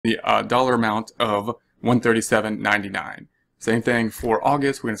the dollar amount of $137.99. Same thing for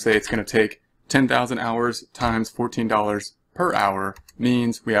August. We're going to say it's going to take 10,000 hours times $14 per hour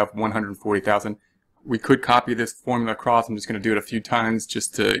means we have 140,000. We could copy this formula across. I'm just going to do it a few times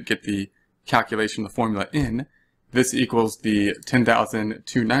just to get the calculation of the formula in. This equals the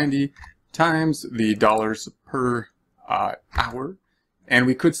 10,290 times the dollars per hour. And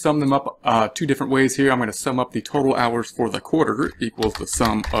we could sum them up two different ways here. I'm going to sum up the total hours for the quarter equals the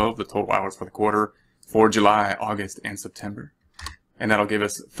sum of the total hours for the quarter for July, August, and September. And that'll give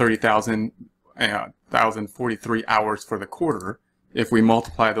us 30,043 hours for the quarter. If we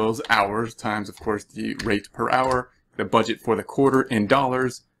multiply those hours times, of course, the rate per hour, the budget for the quarter in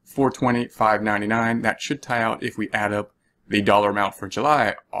dollars, $420,599. That should tie out if we add up the dollar amount for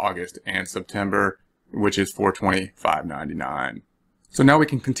July, August, and September, which is $420,599. So now we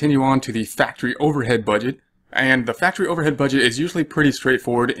can continue on to the factory overhead budget. And the factory overhead budget is usually pretty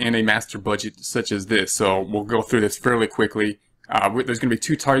straightforward in a master budget such as this. So we'll go through this fairly quickly. There's going to be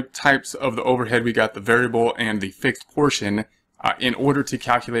two types of the overhead. We got the variable and the fixed portion. In order to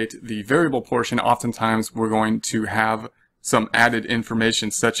calculate the variable portion, oftentimes we're going to have some added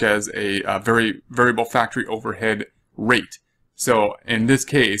information such as a variable factory overhead rate. So in this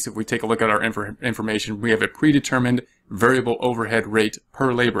case, if we take a look at our information, we have a predetermined variable overhead rate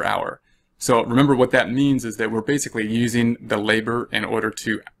per labor hour. So remember what that means is that we're basically using the labor in order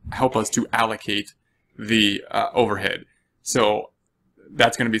to help us to allocate the overhead. So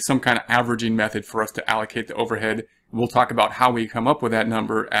that's going to be some kind of averaging method for us to allocate the overhead. We'll talk about how we come up with that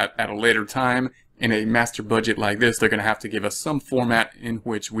number at a later time. In a master budget like this, they're going to have to give us some format in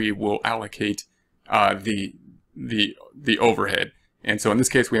which we will allocate the overhead. And so in this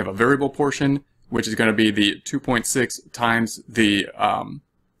case, we have a variable portion, which is going to be the 2.6 times the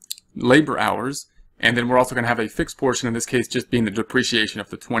labor hours. And then we're also going to have a fixed portion, in this case just being the depreciation of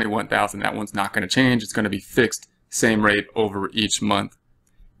the 21,000. That one's not going to change. It's going to be fixed, same rate over each month.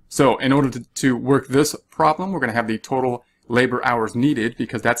 So in order to work this problem, we're going to have the total labor hours needed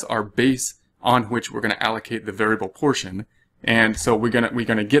because that's our base on which we're going to allocate the variable portion. And so we're going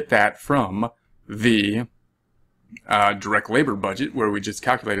to get that from the direct labor budget where we just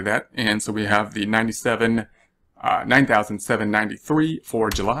calculated that. And so we have the 9,793 for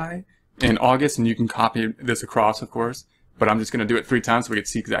July and August, and you can copy this across, of course, but I'm just going to do it 3 times so we can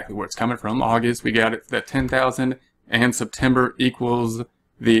see exactly where it's coming from. August, we got it that 10,000, and September equals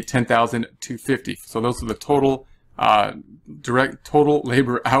the 10,250. So those are the total direct total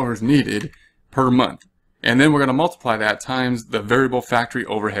labor hours needed per month. And then we're going to multiply that times the variable factory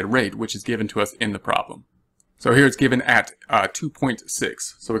overhead rate, which is given to us in the problem. So here it's given at 2.6.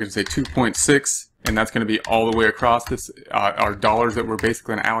 So we're going to say 2.6, and that's going to be all the way across this, our dollars that we're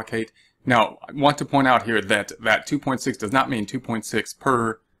basically going to allocate. Now, I want to point out here that that 2.6 does not mean 2.6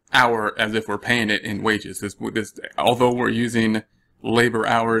 per hour as if we're paying it in wages. Although we're using labor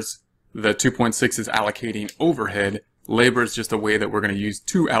hours, the 2.6 is allocating overhead. Labor is just a way that we're going to use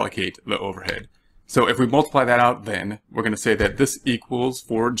to allocate the overhead. So if we multiply that out, then we're going to say that this equals,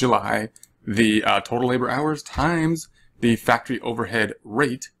 for July, the total labor hours times the factory overhead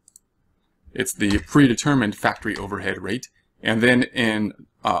rate. It's the predetermined factory overhead rate. And then in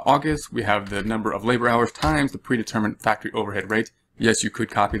August, we have the number of labor hours times the predetermined factory overhead rate. Yes, you could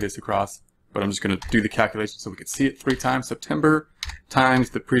copy this across, but I'm just going to do the calculation so we can see it 3 times. September times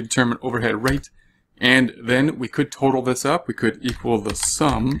the predetermined overhead rate. And then we could total this up. We could equal the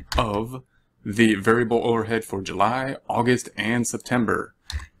sum of the variable overhead for July, August, and September.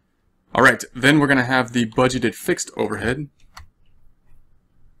 All right, then we're going to have the budgeted fixed overhead.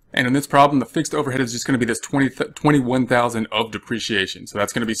 And in this problem, the fixed overhead is just going to be this 21,000 of depreciation. So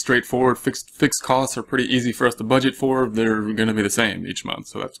that's going to be straightforward. Fixed costs are pretty easy for us to budget for. They're going to be the same each month.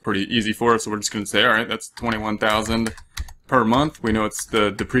 So that's pretty easy for us. So we're just going to say, all right, that's 21,000 per month. We know it's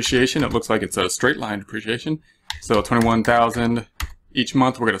the depreciation. It looks like it's a straight line depreciation. So 21,000 each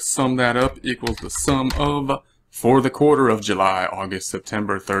month. We're going to sum that up equals the sum of, for the quarter of July, August,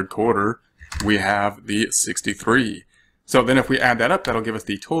 September, third quarter, we have the 63. So then if we add that up, that'll give us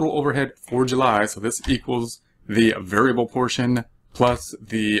the total overhead for July. So this equals the variable portion plus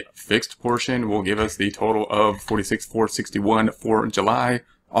the fixed portion will give us the total of 46,461 for July.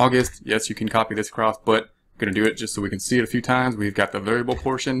 August, yes, you can copy this across, but I'm going to do it just so we can see it a few times. We've got the variable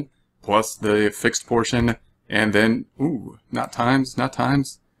portion plus the fixed portion, and then, not times,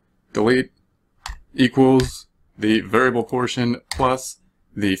 delete, equals the variable portion plus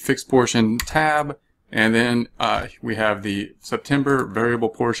the fixed portion tab. And then we have the September variable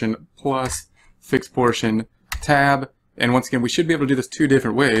portion plus fixed portion tab. And once again, we should be able to do this 2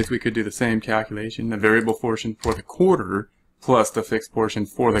 different ways. We could do the same calculation, the variable portion for the quarter plus the fixed portion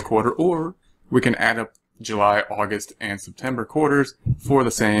for the quarter, or we can add up July, August, and September quarters for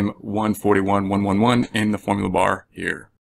the same 141,111 in the formula bar here.